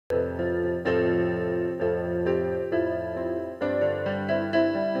Isaiah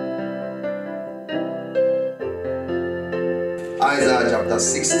chapter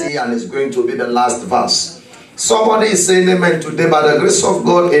 60, and it's going to be the last verse. Somebody is saying amen today. By the grace of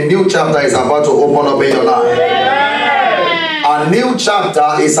God, a new chapter is about to open up in your life. A new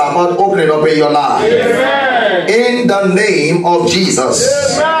chapter is about opening up in your life. In the name of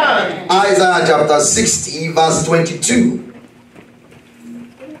Jesus. Isaiah chapter 60 verse 22.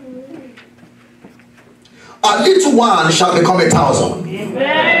 A little one shall become 1,000.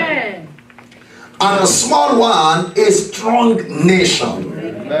 Amen. And a small one a strong nation.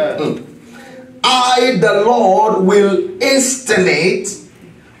 Amen. I, the Lord, will hasten it,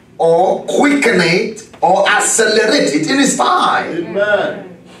 or quicken it, or accelerate it in His time.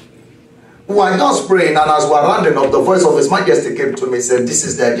 Amen. We are just praying, and as we are rounding up, the voice of His Majesty came to me and said, this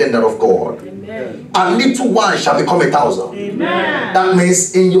is the agenda of God. Amen. A little one shall become 1,000. Amen. That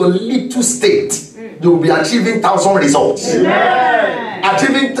means in your little state, you will be achieving 1,000 results. Amen.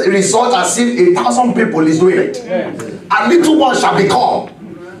 Achieving results as if 1,000 people is doing it. Amen. A little one shall become.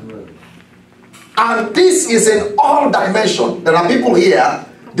 And this is in all dimensions. There are people here,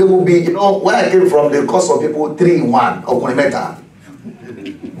 they will be, you know, where I came from, the cost of people 3 in 1 or kilometer.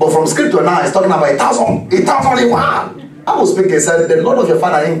 But from scripture now, it's talking about 1,000 in 1. I was speaking, said, the Lord of your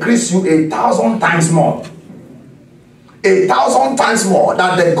Father increase you 1,000 times more. 1,000 times more.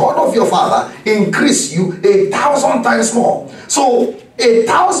 That the God of your Father increase you 1,000 times more. So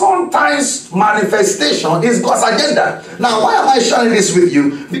 1,000 times manifestation is God's agenda. Now, why am I sharing this with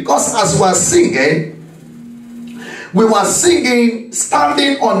you? Because as we were singing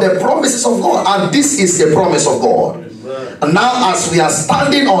standing on the promises of God, and this is a promise of God. And now as we are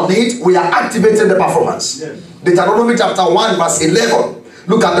standing on it, we are activating the performance. Deuteronomy chapter 1 verse 11.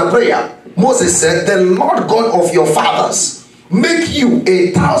 Look at the prayer. Moses said, the Lord God of your fathers make you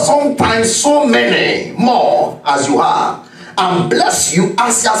 1,000 times so many more as you are, and bless you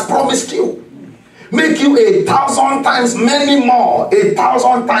as He has promised you. Make you 1,000 times many more,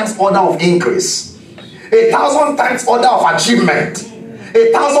 1,000 times order of increase, 1,000 times order of achievement,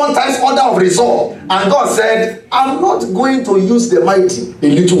 1,000 times order of result. And God said, I'm not going to use the mighty, a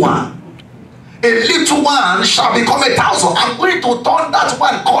little one. A little one shall become 1,000. I'm going to turn that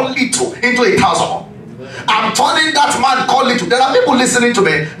one called little into 1,000. I'm turning that man called little. There are people listening to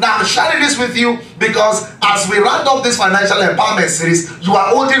me. Now I'm sharing this with you because as we round up this financial empowerment series, you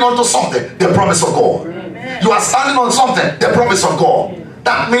are holding on to something, the promise of God. Amen. You are standing on something, the promise of God.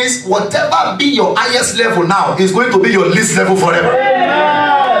 That means whatever be your highest level now is going to be your least level forever.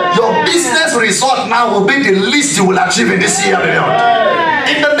 Amen. Your business result now will be the least you will achieve in this year and beyond.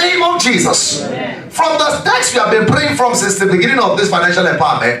 In the name of Jesus. Amen. From the text we have been praying from since the beginning of this financial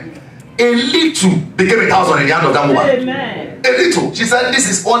empowerment, a little became 1,000 in the hand of that woman. Amen. A little. She said, this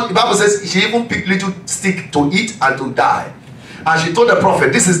is all. The Bible says she even picked little stick to eat and to die. And she told the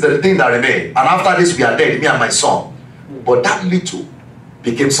prophet, this is the thing that remained. And after this we are dead, me and my son. But that little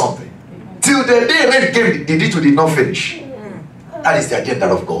became something. Till the day rain came, the little did not finish. That is the agenda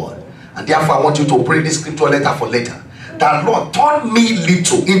of God. And therefore I want you to pray this scripture letter for later. That Lord, turn me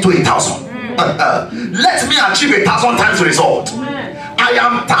little into 1,000. Let me achieve 1,000 times the result. I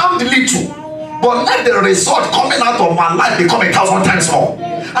am termed little, but let the result coming out of my life become 1,000 times more.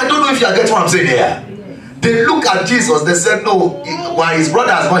 I don't know if you are getting what I'm saying here. They look at Jesus, they said, no, why his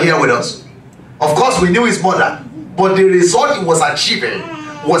brother is not here with us. Of course we knew his mother, but the result he was achieving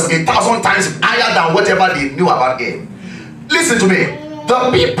was 1,000 times higher than whatever they knew about him. Listen to me.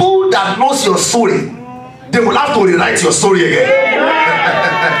 The people that knows your story, they will have to rewrite your story again.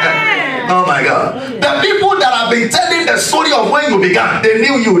 Oh my God. The people that have been telling the story of when you began, they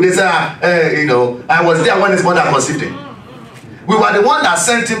knew you. They said, you know, I was there when his mother conceived him. We were the one that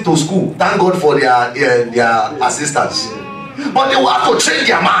sent him to school. Thank God for their assistance. But they will have to change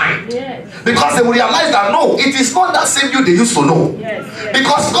their mind. Yes. Because they will realize that no, it is not that same you they used to know. Yes, yes.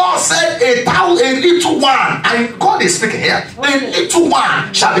 Because God said a little one, and God is speaking here, a little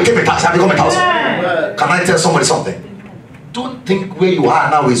one shall become 1,000. Yes. Can I tell somebody something? Don't think where you are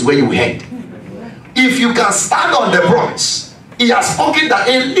now is where you end. If you can stand on the promise, He has spoken that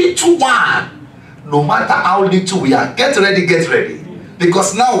a little one, no matter how little we are, get ready, get ready.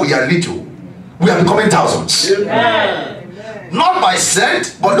 Because now we are little, we are becoming thousands. Amen. Not by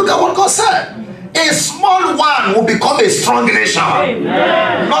scent, but look at what God said. A small one will become a strong nation.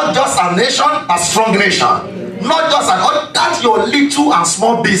 Amen. Not just a nation, a strong nation. Not just that your little and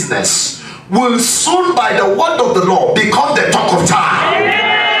small business will soon by the word of the Lord become the talk of time.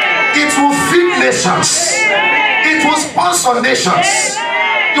 Amen. It will feed nations. Amen. It will sponsor nations.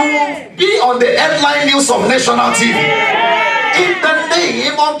 Amen. You will be on the headline news of national TV. Amen. In the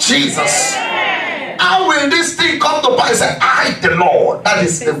name of Jesus. How will this thing come to pass? Say, I, the Lord. That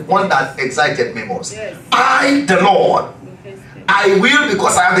is the one that excited me most. I, the Lord. I will,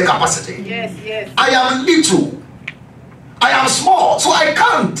 because I have the capacity. I am little. I am small, so I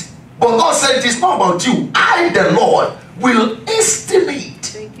can't. But God said it is not about you. I, the Lord, will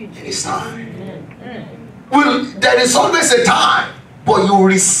estimate in His time. Well, there is always a time, but you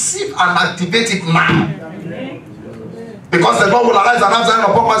receive and activate it now. Because the Lord will arise and have Zion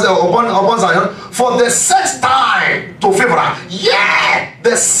upon Zion for the set time to favor. Yeah,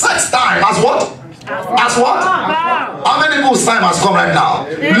 the set time as what? As what? How many people's time has come right now?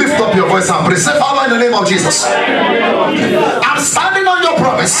 Lift up your voice and pray. Say, Father, in the name of Jesus, I'm standing on your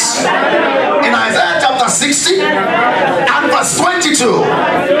promise in Isaiah chapter 60 and verse 22.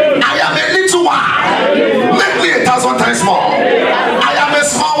 I am a little one, make me 1,000 times more. I am a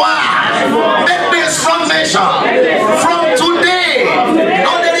small one, make me a strong nation. From today, in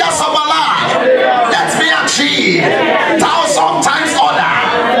all areas of my life, let me achieve 1,000 times order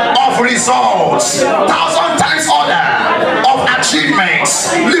of results, 1,000 times order of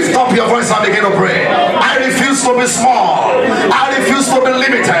achievements. Lift up your voice and begin to pray. I refuse to be small. I refuse to be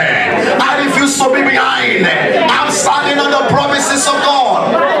limited. I refuse to be behind. I'm standing on the promises of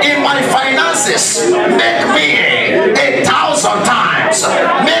God. In my finances, make me 1,000 times.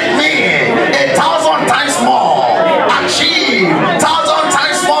 Make me 1,000 times more. Achieve 1,000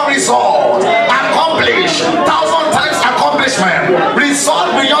 times more result. Accomplish 1,000 times accomplishment.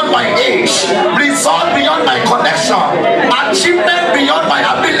 Result beyond my age. Result beyond my connection. Achievement beyond my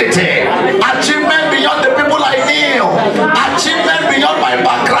ability. Achievement beyond the people I knew. Achievement beyond my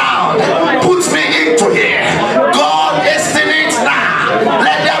background. Put me into here. God estimates now.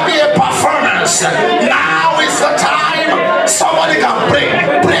 Let there be a performance. Now is the time. Somebody can pray.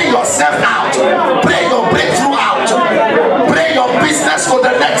 Pray yourself out. Pray your breakthrough out. Pray your business to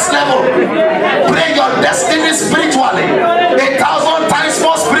the next level. Pray your destiny spiritually. 1,000 times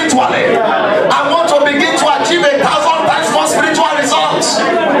more spiritually. I want to begin to achieve 1,000 times more spiritual results.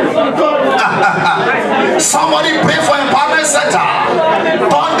 Somebody pray for empowerment center.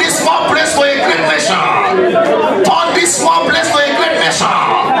 Turn this small place to a great nation. Turn this small place to a great nation.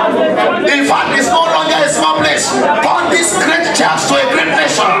 In fact, it's no longer a small place. Turn this great church to a great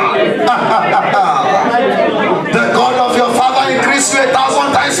nation. The God of your father increase you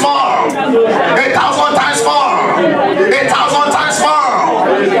 1,000 times more. 1,000 times more. 1,000 times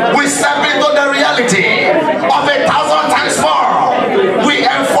more. We step into the reality of 1,000 times more. We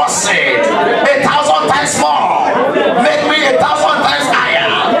enforce it. 1,000 times more. Make me 1,000 times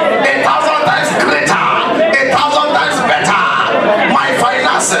higher. 1,000 times greater. 1,000 times better. My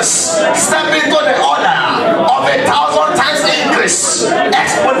finances step into the order of 1,000 times increase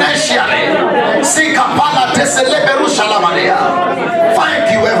exponentially. Thank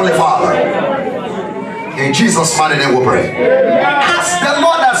you, Heavenly Father. In Jesus' mighty name we pray. As the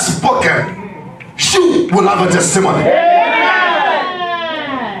Lord has spoken, you will have a testimony.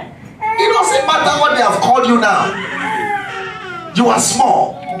 It doesn't matter what they have called you now. You are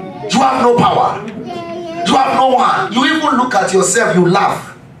small. You have no power. You have no one. You even look at yourself, you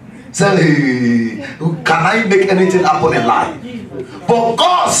laugh. Say, hey, can I make anything happen in life? But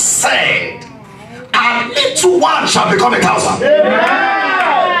God said, a little one shall become 1,000.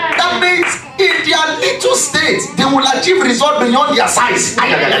 That means in their little state, they will achieve result beyond their size.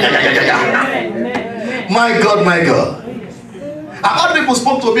 My God, my God. I've had people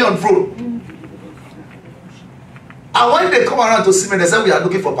spoke to me on phone. And when they come around to see me, they say, we are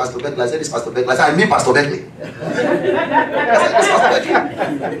looking for Pastor Beckley. I said, it's Pastor Beckley. I said, I mean Pastor Beckley. I said, it's Pastor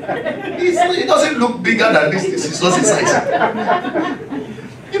Beckley. He doesn't look bigger than this. He's just his size.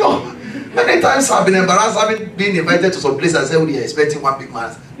 You know, many times I've been embarrassed having been invited to some place and said, oh, you're expecting one big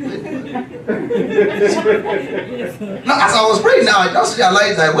man. Now, as I was praying now, I just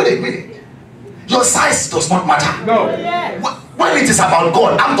realized that, wait a minute. Your size does not matter. No. When it is about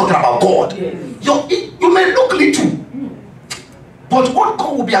God, I'm talking about God. You may look little, but what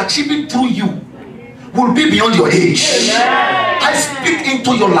God will be achieving through you will be beyond your age. I speak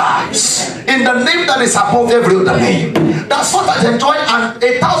into your lives in the name that is above every other name. That's what I enjoy, and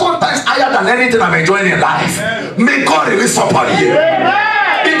 1,000 times higher than anything I'm enjoying in life. May God release upon you.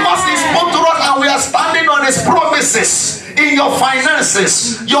 Because He spoke to us and we are standing on His promises. In your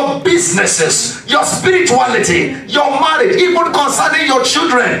finances, your businesses, your spirituality, your marriage, even concerning your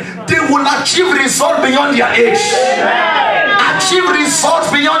children, they will achieve results beyond their age. Achieve results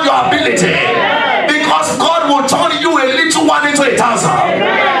beyond your ability. Because God will turn you a little one into 1,000.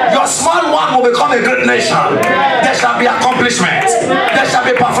 Your small one will become a great nation. There shall be accomplishment. There shall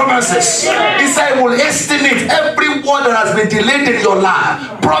be performances. He said he will estimate every word that has been delayed in your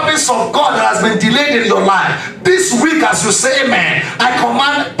life. Promise of God that has been delayed in your life. This week as you say amen, I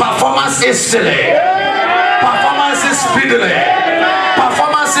command performance instantly. Performance is speedily.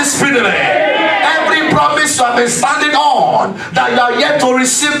 Performance is speedily. Every promise you have been standing on, that you are yet to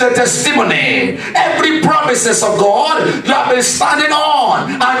receive the testimony. Every promises of God you have been standing on,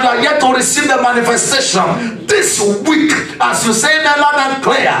 and you are yet to receive the manifestation. This week, as you say that loud and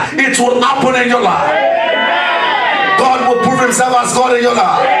clear, it will happen in your life. God will prove himself as God in your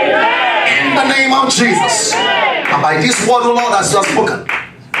life. In the name of Jesus. And by this word, O Lord, as you have spoken,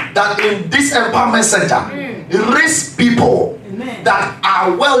 that in this empowerment center, raise people that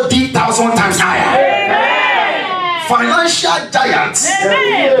are wealthy 1,000 times higher. Financial giants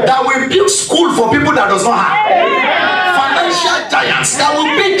that will build school for people that does not have. Financial giants that will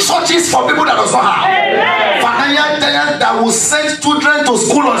build churches for people that does not have. Financial giants that will send children to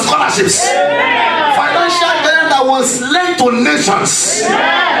school on scholarships. Financial giants that will lend to nations.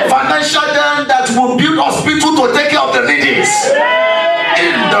 Financial giants that will build hospitals to take care of the needy.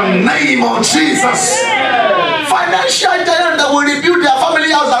 In the name of Jesus. Financial giants that will rebuild their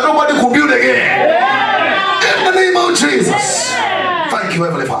family house that nobody could build again. In the name of Jesus. Thank you,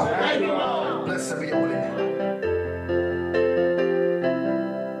 Heavenly Father.